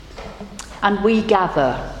and we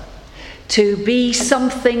gather to be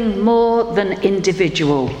something more than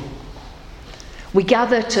individual. We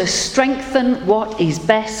gather to strengthen what is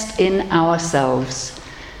best in ourselves.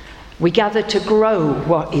 We gather to grow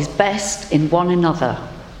what is best in one another.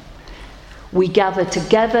 We gather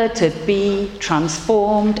together to be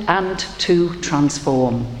transformed and to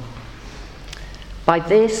transform. By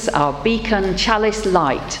this, our beacon chalice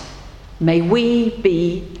light, may we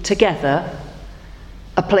be together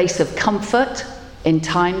a place of comfort in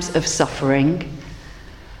times of suffering,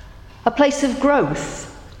 a place of growth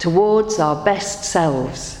towards our best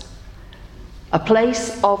selves, a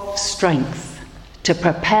place of strength to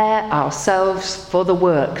prepare ourselves for the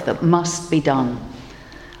work that must be done,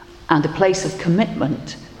 and a place of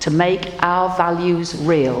commitment to make our values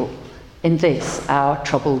real in this, our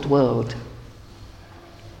troubled world.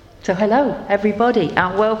 So hello, everybody,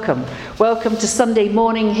 and welcome. Welcome to Sunday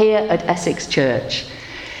morning here at Essex Church.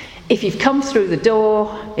 If you've come through the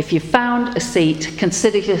door, if you've found a seat,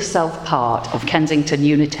 consider yourself part of Kensington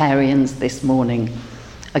Unitarians this morning,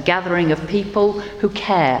 a gathering of people who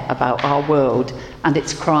care about our world and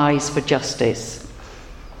its cries for justice.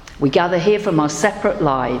 We gather here from our separate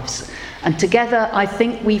lives, and together I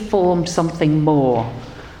think we form something more,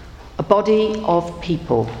 a body of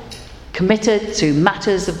people committed to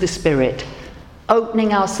matters of the spirit,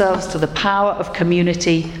 opening ourselves to the power of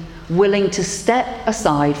community, willing to step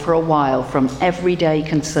aside for a while from everyday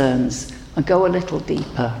concerns and go a little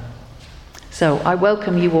deeper. So I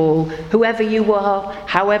welcome you all, whoever you are,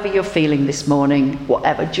 however you're feeling this morning,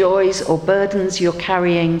 whatever joys or burdens you're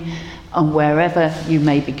carrying, and wherever you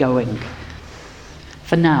may be going.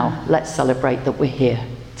 For now, let's celebrate that we're here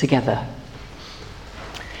together.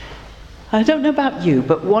 I don't know about you,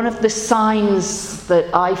 but one of the signs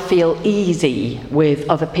that I feel easy with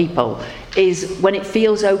other people is when it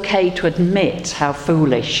feels okay to admit how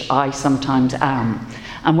foolish I sometimes am,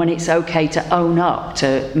 and when it's okay to own up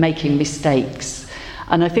to making mistakes.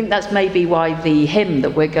 And I think that's maybe why the hymn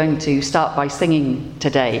that we're going to start by singing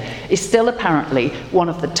today is still apparently one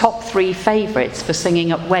of the top 3 favourites for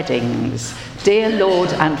singing at weddings. Dear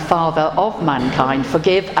Lord and Father of mankind,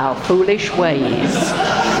 forgive our foolish ways.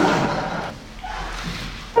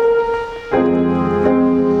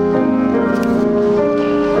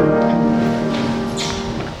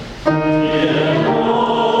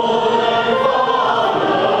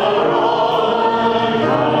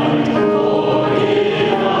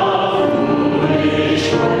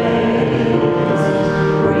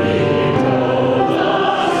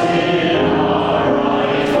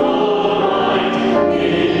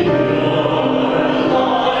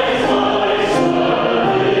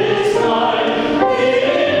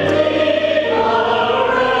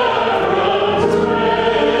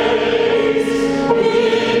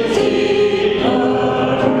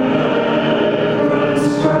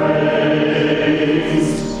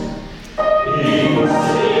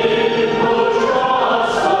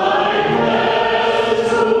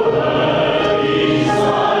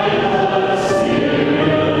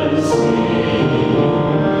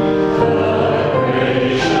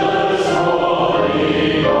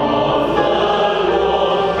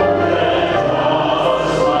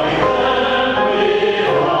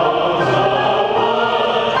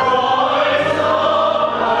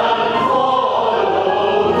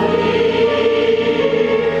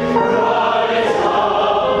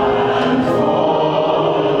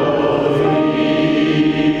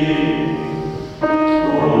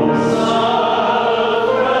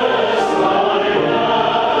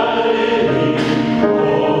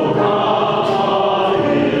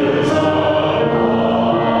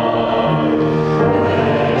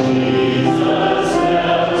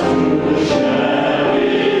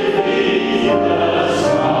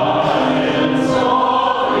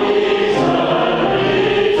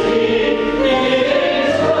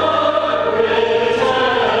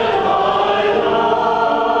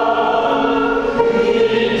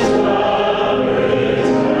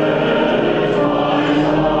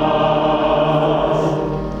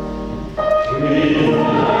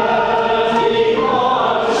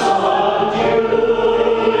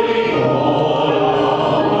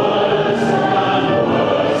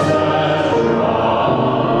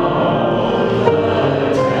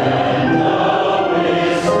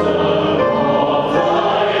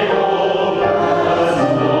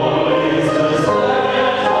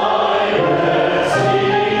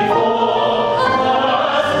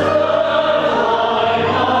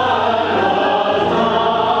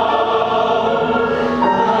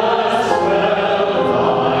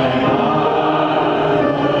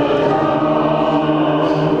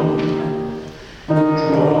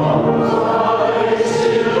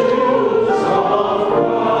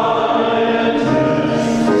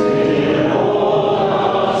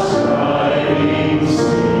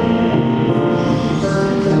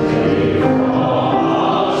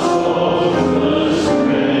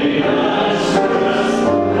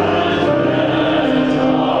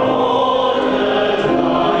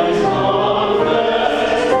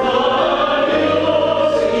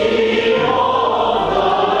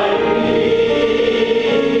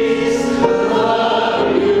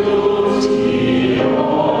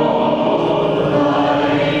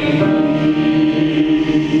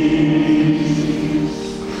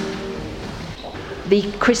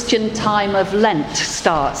 Christian time of Lent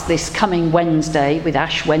starts this coming Wednesday, with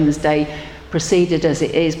Ash Wednesday preceded as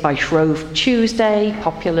it is by Shrove Tuesday,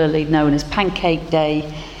 popularly known as Pancake Day.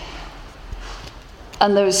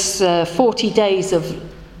 And those 40 days of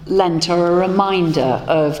Lent are a reminder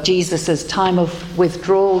of Jesus' time of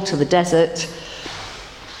withdrawal to the desert.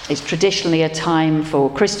 It's traditionally a time for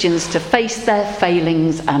Christians to face their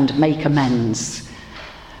failings and make amends.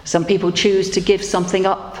 Some people choose to give something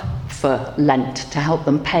up for Lent to help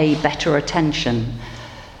them pay better attention.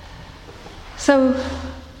 So,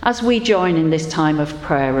 as we join in this time of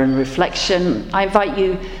prayer and reflection, I invite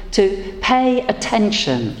you to pay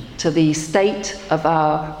attention to the state of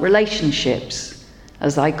our relationships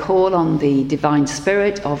as I call on the divine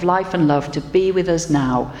spirit of life and love to be with us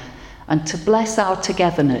now and to bless our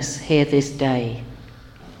togetherness here this day.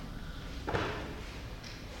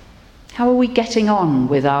 How are we getting on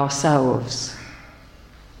with ourselves?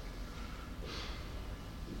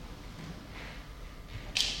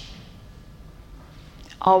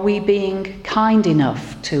 Are we being kind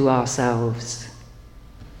enough to ourselves?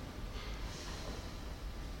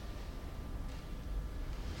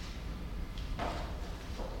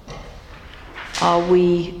 Are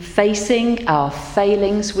we facing our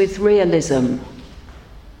failings with realism?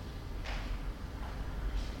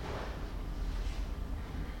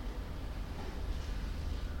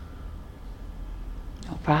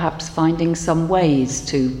 Or perhaps finding some ways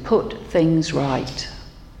to put things right?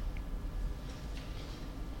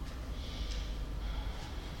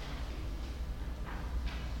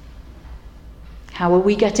 How are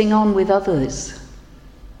we getting on with others?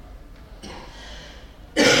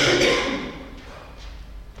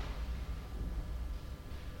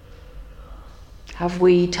 Have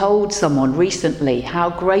we told someone recently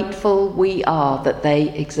how grateful we are that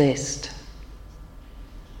they exist?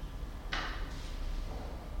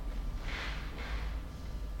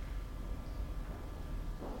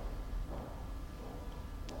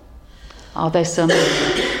 Are there some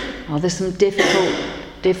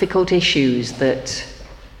difficult issues that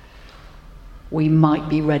we might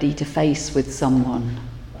be ready to face with someone?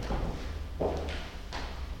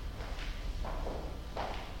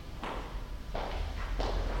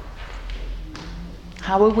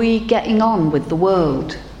 How are we getting on with the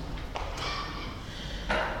world?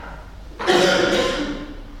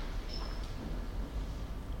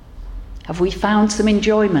 Have we found some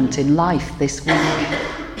enjoyment in life this week?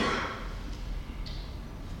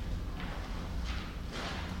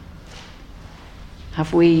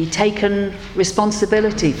 Have we taken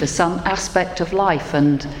responsibility for some aspect of life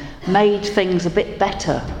and made things a bit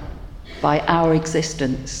better by our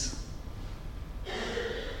existence?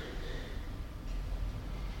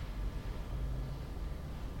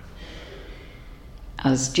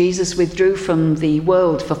 As Jesus withdrew from the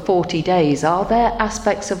world for 40 days, are there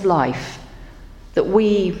aspects of life that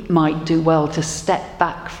we might do well to step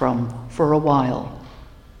back from for a while?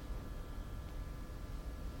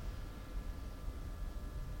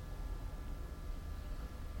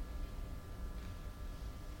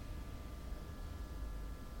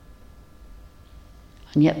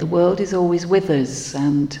 And yet the world is always with us,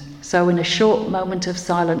 and so in a short moment of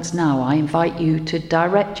silence now, I invite you to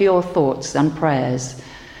direct your thoughts and prayers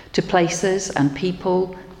to places and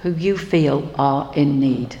people who you feel are in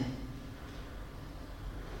need.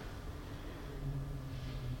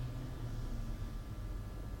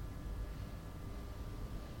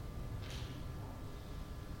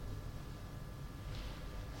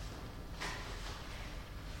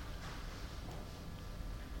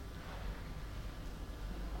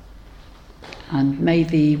 And may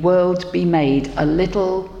the world be made a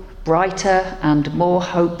little brighter and more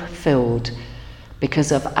hope-filled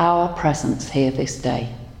because of our presence here this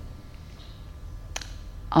day.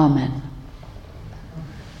 Amen.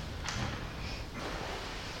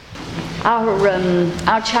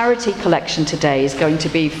 Our charity collection today is going to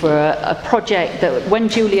be for a project that when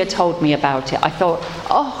Julia told me about it, I thought,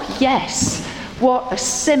 oh yes, what a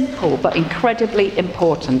simple but incredibly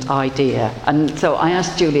important idea. And so I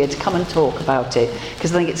asked Julia to come and talk about it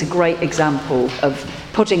because I think it's a great example of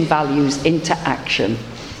putting values into action.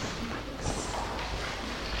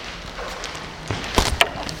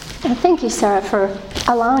 Thank you, Sarah, for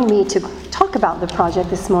allowing me to talk about the project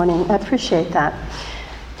this morning. I appreciate that.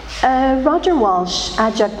 Roger Walsh,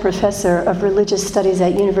 adjunct professor of religious studies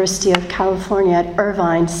at University of California at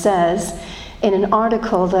Irvine, says in an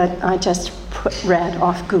article that I just read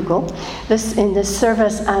off Google, this in the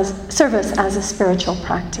service as a spiritual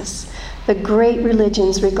practice. The great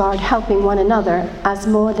religions regard helping one another as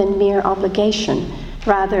more than mere obligation.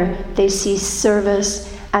 Rather, they see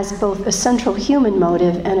service as both a central human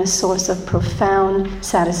motive and a source of profound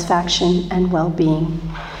satisfaction and well-being.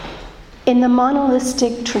 In the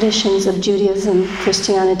monolithic traditions of Judaism,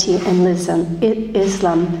 Christianity, and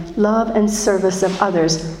Islam, love and service of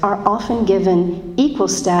others are often given equal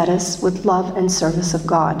status with love and service of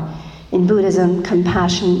God. In Buddhism,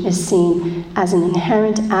 compassion is seen as an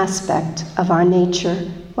inherent aspect of our nature,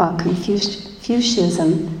 while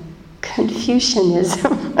Confucianism,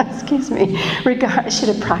 I should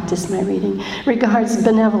have practiced my reading, regards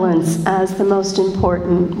benevolence as the most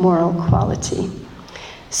important moral quality.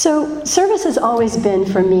 So service has always been,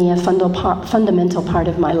 for me, a fundamental part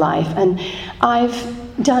of my life, and I've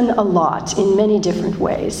done a lot in many different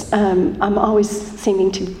ways. I'm always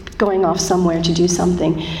seeming to going off somewhere to do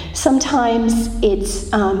something. Sometimes it's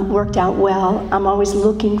worked out well. I'm always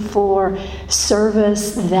looking for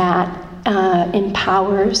service that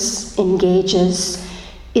empowers, engages,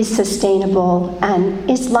 is sustainable, and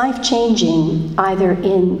is life-changing, either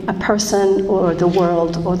in a person or the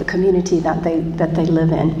world or the community that they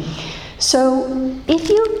live in. So if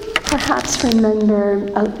you perhaps remember,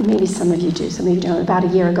 maybe some of you do, some of you don't, about a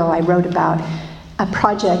year ago I wrote about a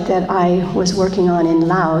project that I was working on in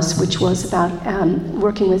Laos, which was about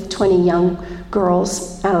working with 20 young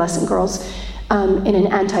girls, adolescent girls, in an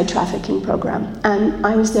anti-trafficking program. And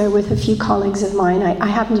I was there with a few colleagues of mine. I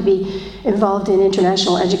happen to be involved in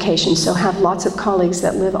international education, so have lots of colleagues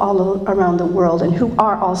that live all around the world and who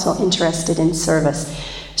are also interested in service.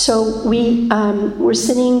 So we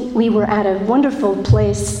were at a wonderful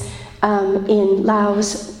place in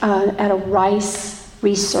Laos at a rice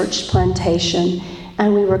research plantation,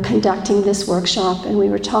 and we were conducting this workshop, and we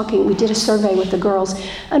did a survey with the girls,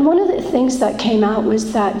 and one of the things that came out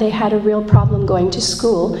was that they had a real problem going to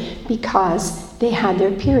school because they had their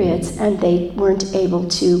periods and they weren't able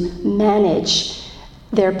to manage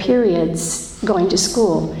their periods going to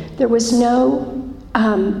school. There was no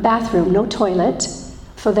bathroom, no toilet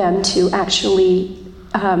for them to actually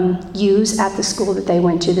use at the school that they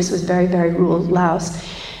went to. This was very, very rural Laos.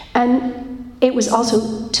 And it was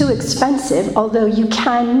also too expensive, although you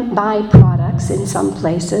can buy products in some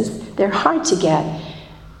places. They're hard to get,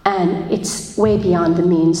 and it's way beyond the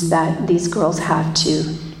means that these girls have to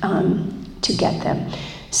get them.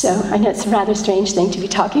 So I know it's a rather strange thing to be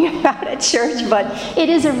talking about at church, but it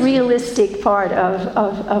is a realistic part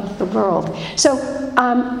of the world. So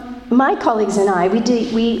my colleagues and I,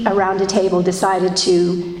 we around a table decided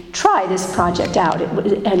to try this project out,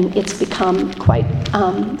 and it's become quite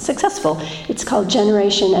successful. It's called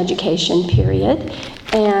Generation Education Period,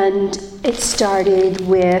 and it started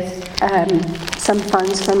with some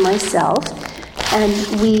funds from myself,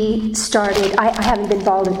 and we started, I haven't been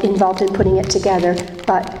involved in putting it together,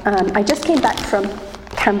 but I just came back from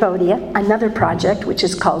Cambodia, another project which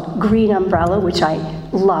is called Green Umbrella, which I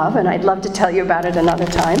love, and I'd love to tell you about it another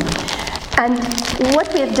time. And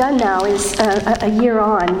what we have done now is, a year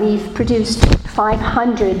on, we've produced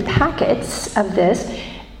 500 packets of this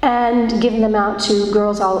and given them out to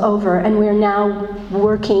girls all over, and we're now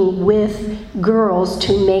working with girls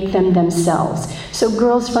to make them themselves. So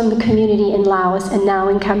girls from the community in Laos and now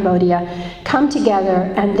in Cambodia come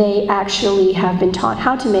together, and they actually have been taught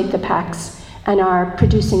how to make the packs and are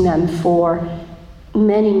producing them for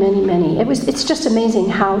many, many, many. It's just amazing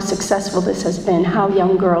how successful this has been, how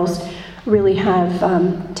young girls really have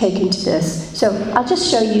taken to this. So I'll just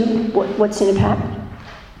show you what's in a pack.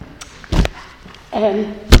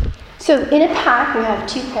 So in a pack we have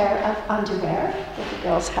 2 pair of underwear that the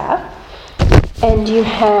girls have. And you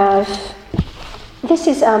have, this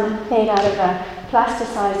is made out of a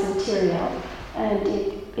plasticized material, and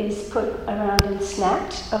it is put around and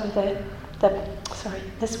snapped over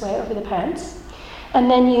this way over the pants. And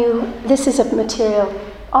then this is a material.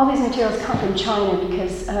 All these materials come from China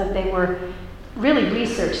because they were really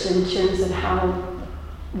researched in terms of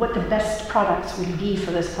what the best products would be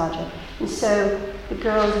for this project. And so the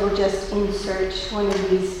girls will just insert one of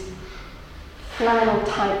these flannel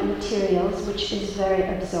type materials, which is very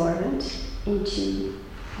absorbent, into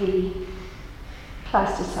the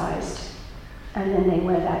plasticized, and then they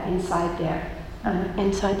wear that inside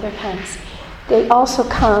their pants. They also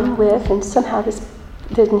come with, and somehow this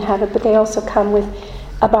didn't have it, but they also come with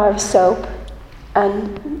a bar of soap,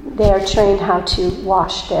 and they are trained how to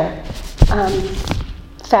wash their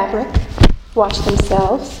fabric, wash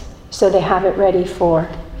themselves, so they have it ready for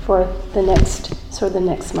the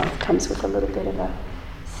next month. Comes with a little bit of a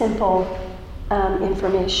simple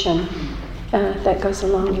information that goes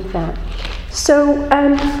along with that. So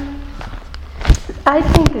I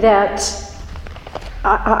think that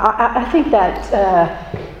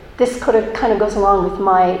this kind of goes along with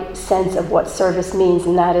my sense of what service means,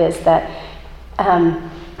 and that is that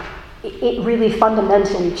it really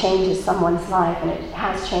fundamentally changes someone's life, and it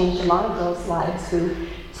has changed a lot of girls' lives who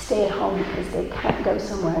stay at home because they can't go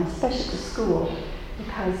somewhere, and especially to school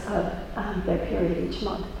because of their period each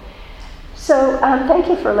month. So thank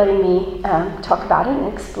you for letting me talk about it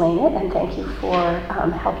and explain it, and thank you for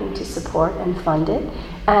helping to support and fund it.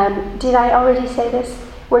 Did I already say this?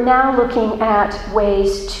 We're now looking at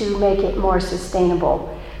ways to make it more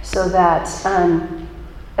sustainable so that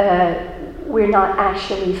we're not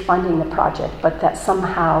actually funding the project, but that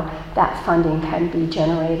somehow that funding can be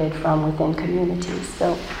generated from within communities,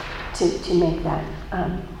 so to make that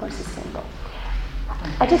more sustainable.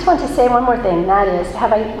 I just want to say one more thing, and that is,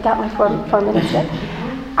 have I got my 4 minutes yet?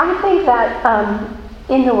 I think that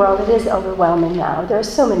in the world it is overwhelming now. There are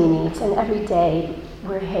so many needs, and every day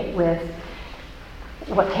we're hit with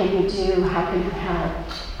what can you do, how can you help?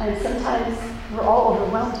 And sometimes we're all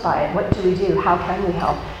overwhelmed by it. What do we do? How can we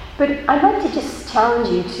help? But I'd like to just challenge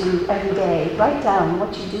you to every day write down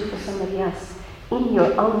what you do for somebody else in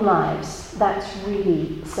your own lives. That's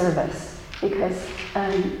really service, because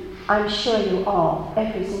I'm sure you all,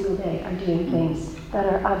 every single day, are doing things that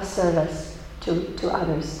are of service to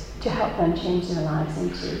others, to help them change their lives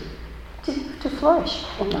and to flourish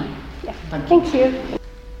in life. Yeah. Thank you.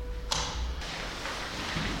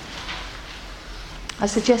 I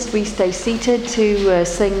suggest we stay seated to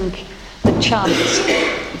sing the chant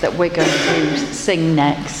that we're going to sing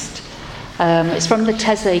next. It's from the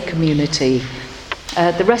Taizé community.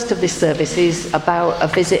 The rest of this service is about a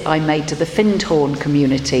visit I made to the Findhorn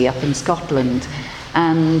community up in Scotland.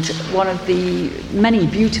 And one of the many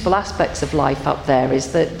beautiful aspects of life up there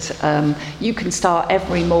is that you can start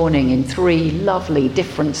every morning in 3 lovely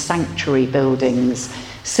different sanctuary buildings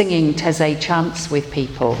singing Taizé chants with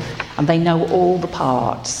people, and they know all the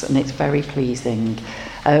parts, and it's very pleasing.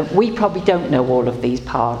 We probably don't know all of these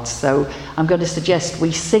parts, so I'm going to suggest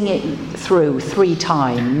we sing it through 3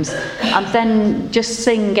 times, and then just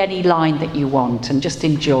sing any line that you want, and just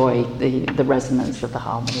enjoy the resonance of the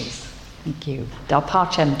harmonies. Thank you. Da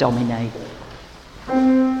Pacem Domine.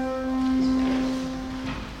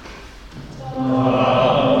 Oh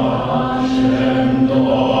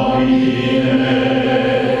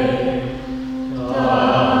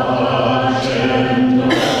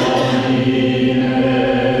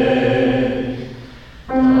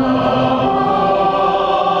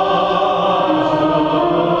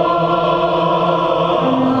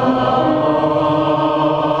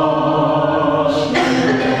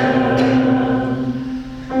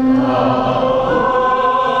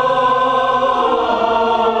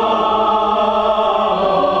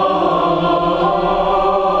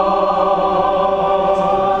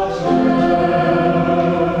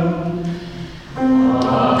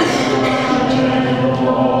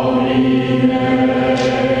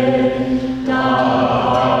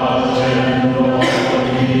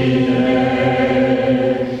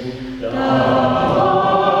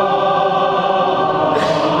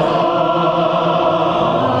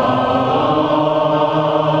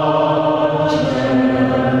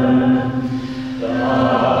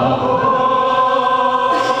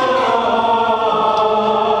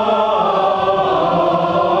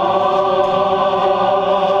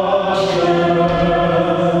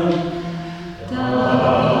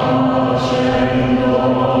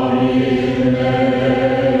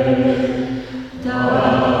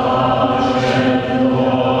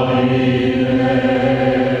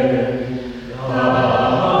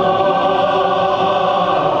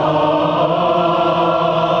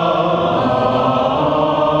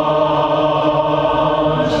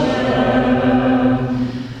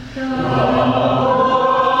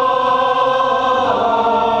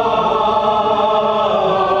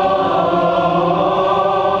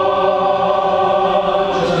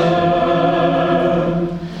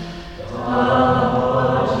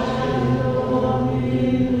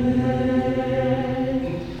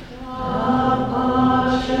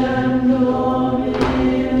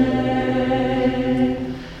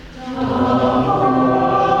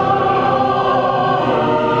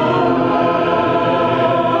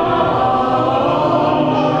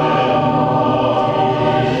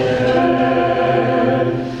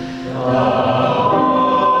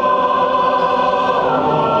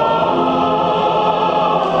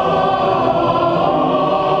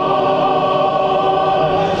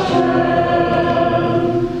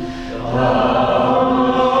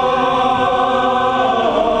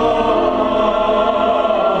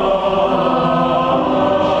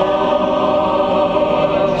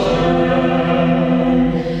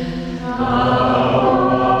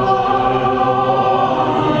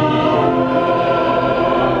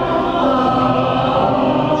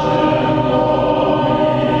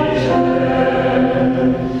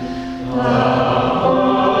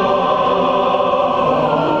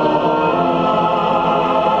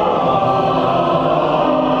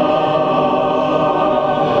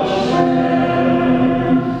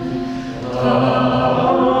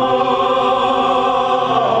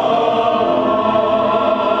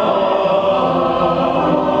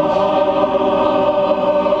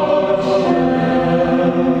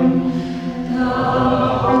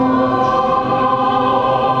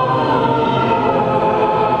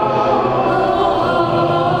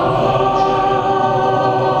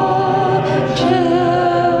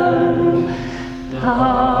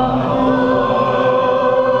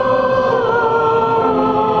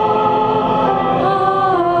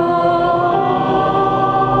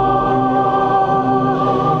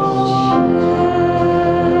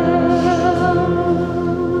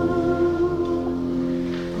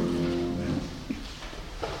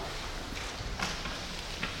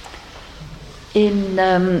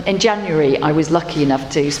In January, I was lucky enough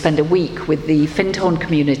to spend a week with the Findhorn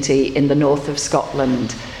community in the north of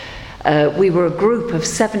Scotland. We were a group of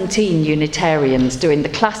 17 Unitarians doing the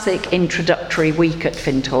classic introductory week at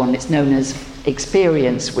Findhorn. It's known as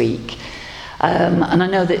Experience Week. And I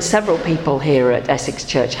know that several people here at Essex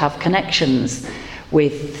Church have connections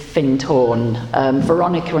with Findhorn.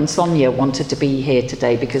 Veronica and Sonia wanted to be here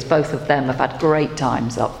today because both of them have had great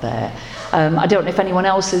times up there. I don't know if anyone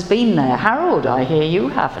else has been there. Harold, I hear you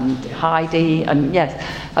haven't. Heidi, and yes,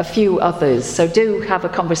 a few others. So do have a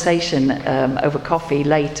conversation over coffee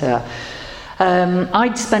later.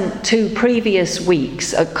 I'd spent 2 previous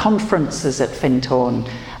weeks at conferences at Findhorn,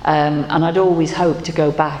 and I'd always hoped to go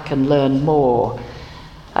back and learn more.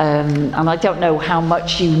 And I don't know how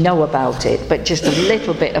much you know about it, but just a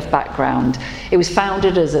little bit of background. It was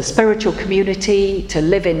founded as a spiritual community to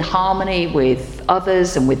live in harmony with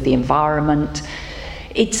others and with the environment.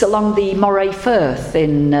 It's along the Moray Firth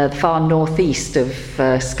in the far northeast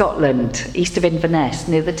of Scotland, east of Inverness,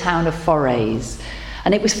 near the town of Forays.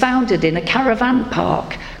 And it was founded in a caravan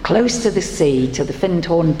park close to the sea, to the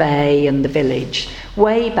Findhorn Bay and the village,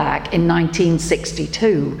 way back in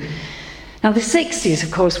 1962. Now, the 60s, of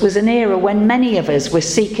course, was an era when many of us were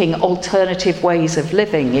seeking alternative ways of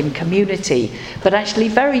living in community, but actually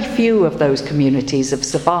very few of those communities have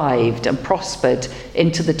survived and prospered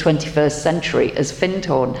into the 21st century as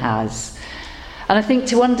Findhorn has. And I think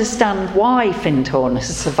to understand why Findhorn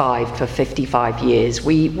has survived for 55 years,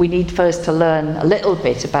 we need first to learn a little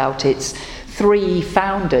bit about its 3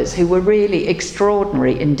 founders who were really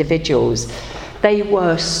extraordinary individuals. They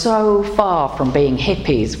were so far from being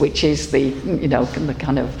hippies, which is the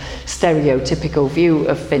kind of stereotypical view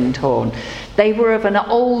of Findhorn. They were of an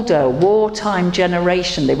older, wartime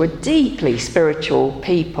generation. They were deeply spiritual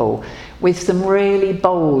people with some really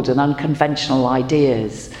bold and unconventional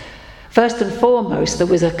ideas. First and foremost, there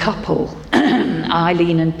was a couple,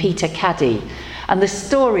 Eileen and Peter Caddy, and the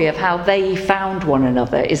story of how they found one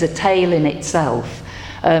another is a tale in itself.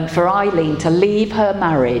 For Eileen to leave her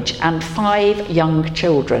marriage and 5 young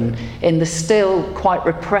children in the still quite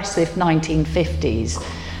repressive 1950s.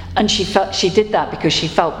 And she did that because she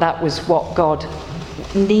felt that was what God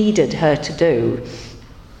needed her to do.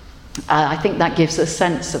 I think that gives a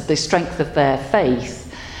sense of the strength of their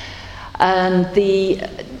faith. And the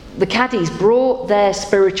Caddies brought their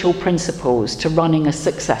spiritual principles to running a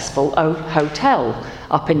successful hotel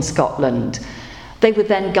up in Scotland. They were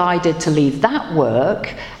then guided to leave that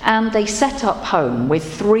work, and they set up home with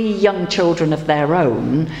 3 young children of their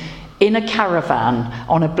own in a caravan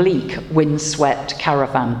on a bleak, windswept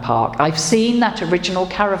caravan park. I've seen that original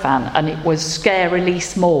caravan, and it was scarily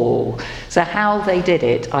small. So how they did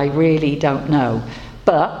it, I really don't know.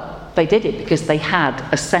 But they did it because they had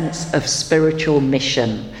a sense of spiritual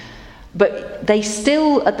mission. But they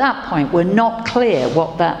still, at that point, were not clear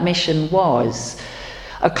what that mission was.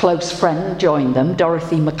 A close friend joined them,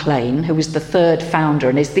 Dorothy McLean, who was the 3rd founder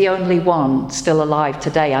and is the only one still alive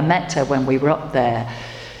today. I met her when we were up there.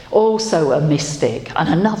 Also a mystic and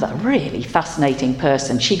another really fascinating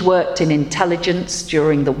person. She'd worked in intelligence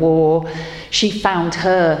during the war. She found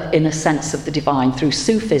her inner sense of the divine through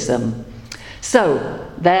Sufism. So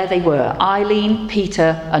there they were, Eileen,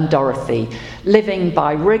 Peter and Dorothy, living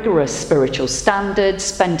by rigorous spiritual standards,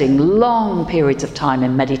 spending long periods of time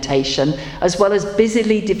in meditation, as well as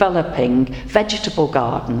busily developing vegetable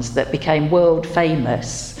gardens that became world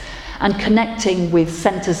famous, and connecting with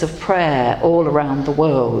centres of prayer all around the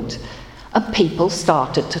world. And people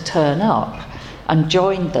started to turn up and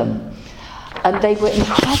join them. And they were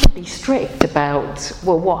incredibly strict about,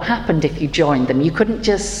 well, what happened if you joined them? You couldn't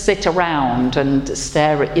just sit around and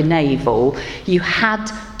stare at your navel. You had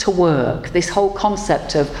to work. This whole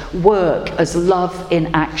concept of work as love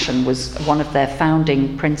in action was one of their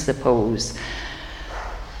founding principles.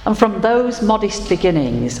 And from those modest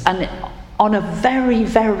beginnings, and on a very,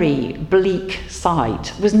 very bleak site,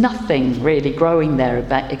 there was nothing really growing there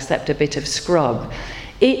except a bit of scrub.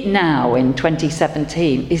 It now, in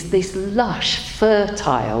 2017, is this lush,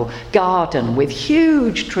 fertile garden with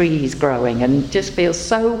huge trees growing and just feels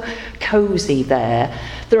so cosy there.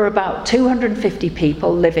 There are about 250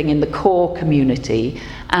 people living in the core community,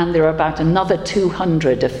 and there are about another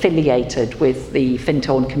 200 affiliated with the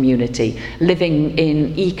Findhorn community, living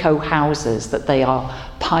in eco-houses that they are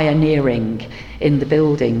pioneering in the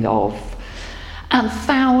building of. And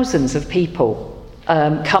thousands of people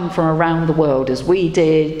come from around the world, as we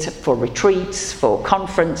did, for retreats, for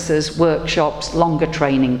conferences, workshops, longer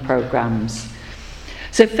training programs.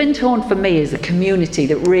 So Findhorn for me is a community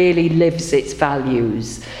that really lives its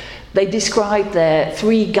values. They describe their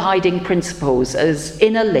 3 guiding principles as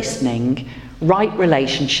inner listening, right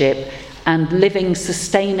relationship, and living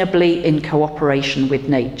sustainably in cooperation with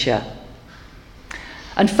nature.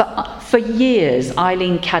 And for years,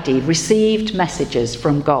 Eileen Caddy received messages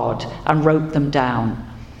from God and wrote them down.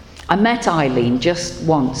 I met Eileen just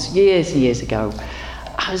once, years and years ago.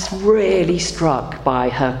 I was really struck by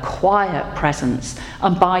her quiet presence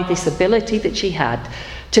and by this ability that she had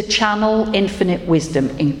to channel infinite wisdom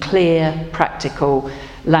in clear, practical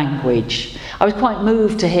language. I was quite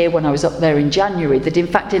moved to hear when I was up there in January that in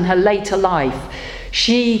fact in her later life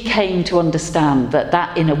she came to understand that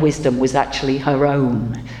that inner wisdom was actually her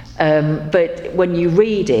own. But when you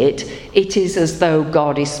read it, it is as though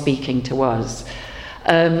God is speaking to us.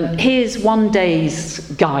 Here's one day's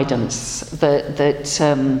guidance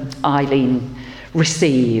that Eileen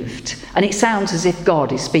received, and it sounds as if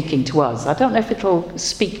God is speaking to us. I don't know if it'll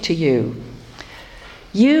speak to you.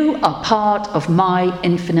 You are part of my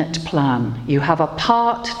infinite plan. You have a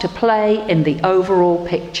part to play in the overall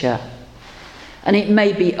picture. And it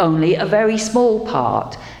may be only a very small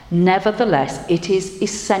part. Nevertheless, it is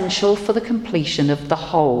essential for the completion of the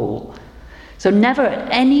whole. So never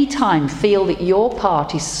at any time feel that your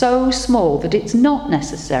part is so small that it's not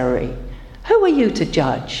necessary. Who are you to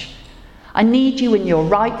judge? I need you in your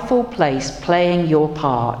rightful place playing your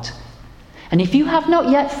part. And if you have not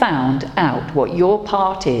yet found out what your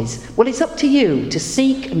part is, well, it's up to you to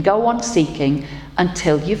seek and go on seeking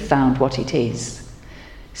until you've found what it is.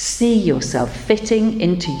 See yourself fitting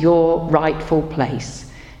into your rightful place,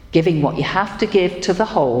 giving what you have to give to the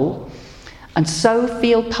whole, and so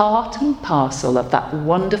feel part and parcel of that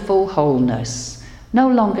wonderful wholeness, no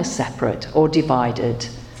longer separate or divided.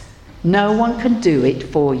 No one can do it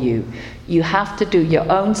for you. You have to do your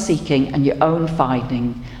own seeking and your own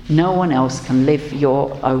finding. No one else can live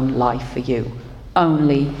your own life for you.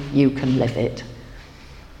 Only you can live it.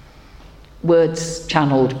 Words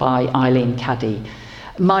channeled by Eileen Caddy.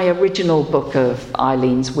 My original book of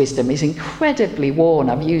Eileen's wisdom is incredibly worn.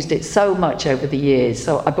 I've used it so much over the years,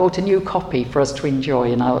 so I bought a new copy for us to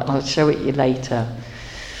enjoy, and I'll show it you later.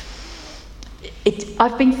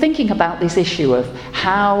 I've been thinking about this issue of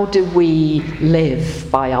how do we live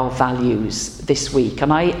by our values this week,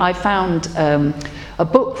 and I found a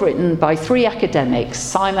book written by 3 academics,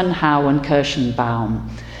 Simon Howe and Kirschenbaum.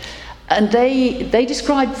 And they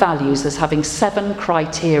describe values as having 7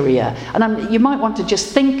 criteria. And you might want to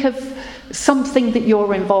just think of something that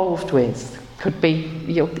you're involved with. Could be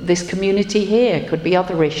this community here, could be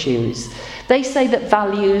other issues. They say that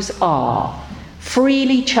values are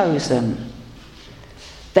freely chosen.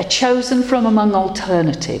 They're chosen from among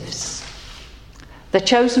alternatives. They're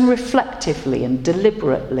chosen reflectively and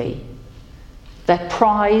deliberately. They're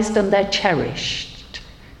prized and they're cherished.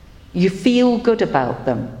 You feel good about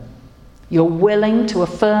them. You're willing to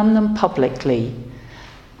affirm them publicly.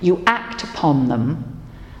 You act upon them,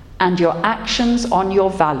 and your actions on your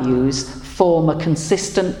values form a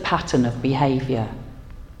consistent pattern of behaviour.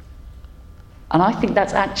 And I think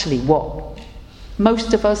that's actually what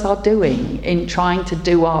most of us are doing in trying to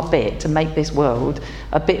do our bit to make this world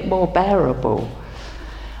a bit more bearable.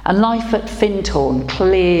 And life at Findhorn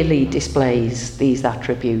clearly displays these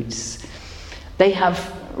attributes. They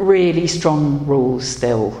have really strong rules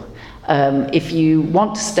still. If you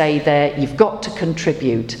want to stay there, you've got to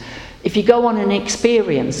contribute. If you go on an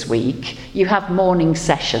experience week, you have morning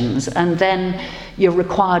sessions, and then you're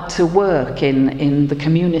required to work in the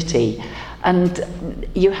community. And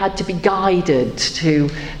you had to be guided to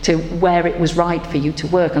where it was right for you to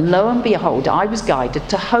work. And lo and behold, I was guided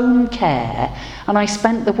to home care. And I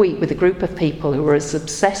spent the week with a group of people who were as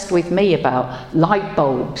obsessed with me about light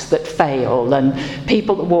bulbs that fail and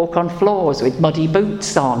people that walk on floors with muddy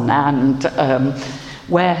boots on and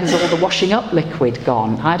where has all the washing up liquid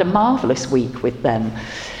gone. I had a marvellous week with them.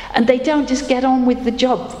 And they don't just get on with the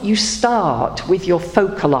job. You start with your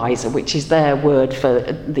focaliser, which is their word for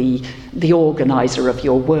the organiser of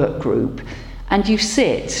your work group. And you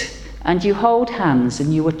sit and you hold hands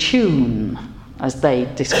and you attune, as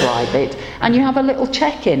they describe it. And you have a little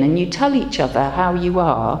check-in and you tell each other how you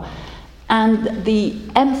are. And the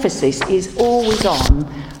emphasis is always on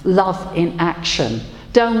love in action.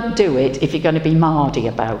 Don't do it if you're going to be mardy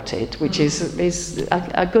about it, which is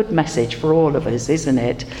a good message for all of us, isn't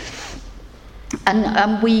it?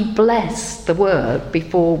 And we blessed the work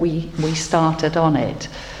before we started on it.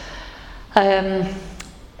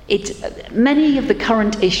 Many of the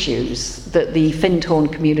current issues that the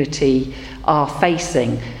Findhorn community are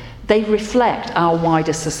facing, they reflect our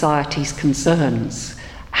wider society's concerns.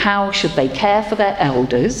 How should they care for their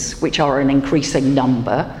elders, which are an increasing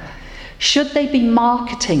number? Should they be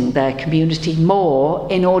marketing their community more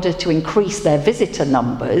in order to increase their visitor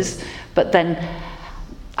numbers, But then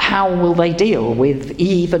how will they deal with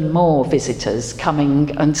even more visitors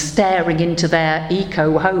coming and staring into their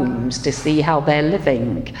eco-homes to see how they're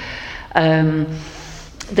living?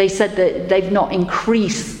 They said that they've not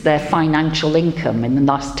increased their financial income in the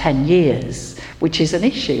last 10 years, which is an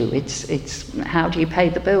issue. It's how do you pay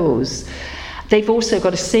the bills? They've also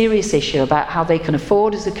got a serious issue about how they can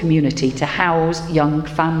afford as a community to house young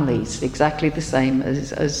families, exactly the same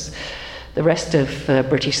as the rest of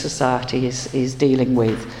British society is dealing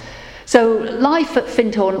with. So life at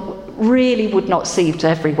Findhorn really would not seem to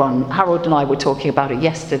everyone. Harold and I were talking about it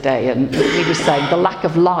yesterday, and he was saying the lack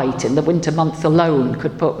of light in the winter months alone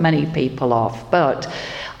could put many people off. But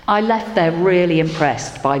I left there really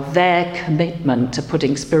impressed by their commitment to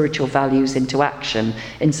putting spiritual values into action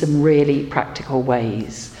in some really practical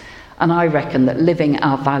ways. And I reckon that living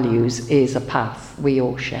our values is a path we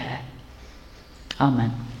all share.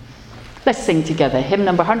 Amen. Let's sing together hymn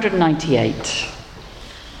number 198.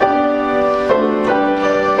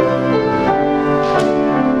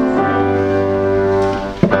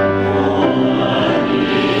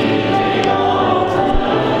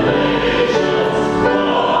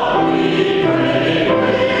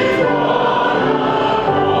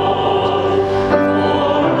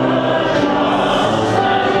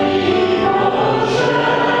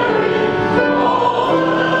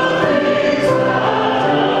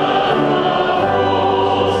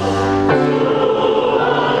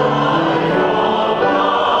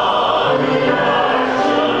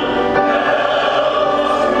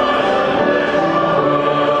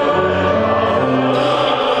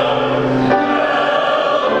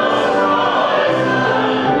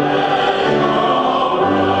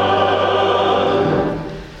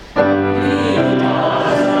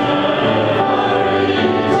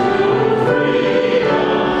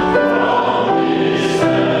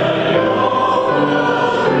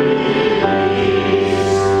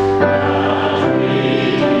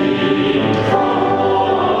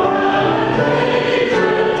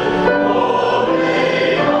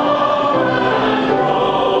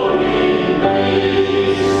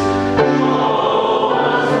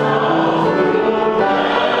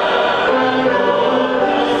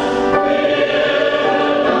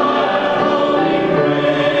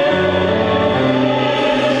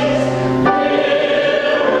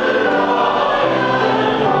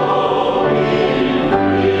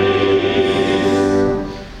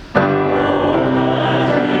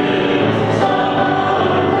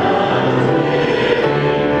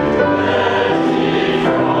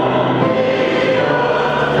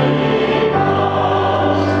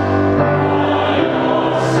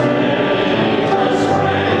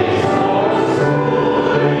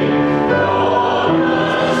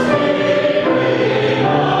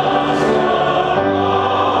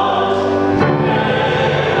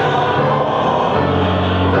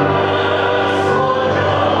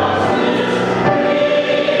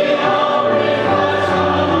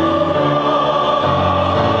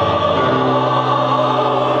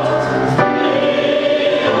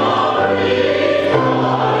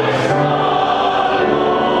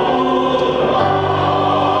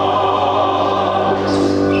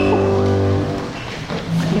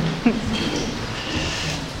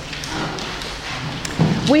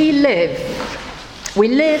 We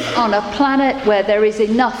live on a planet where there is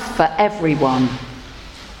enough for everyone.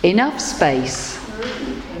 Enough space,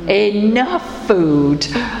 enough food,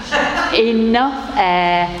 enough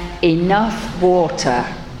air, enough water.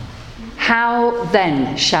 How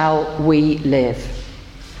then shall we live?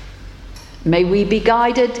 May we be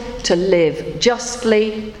guided to live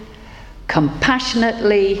justly,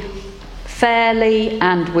 compassionately, fairly,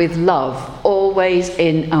 and with love, always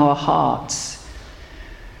in our hearts.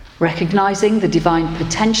 Recognizing the divine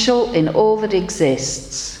potential in all that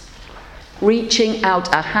exists, reaching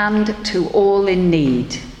out a hand to all in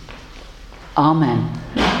need. Amen.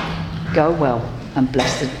 Go well and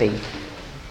blessed be.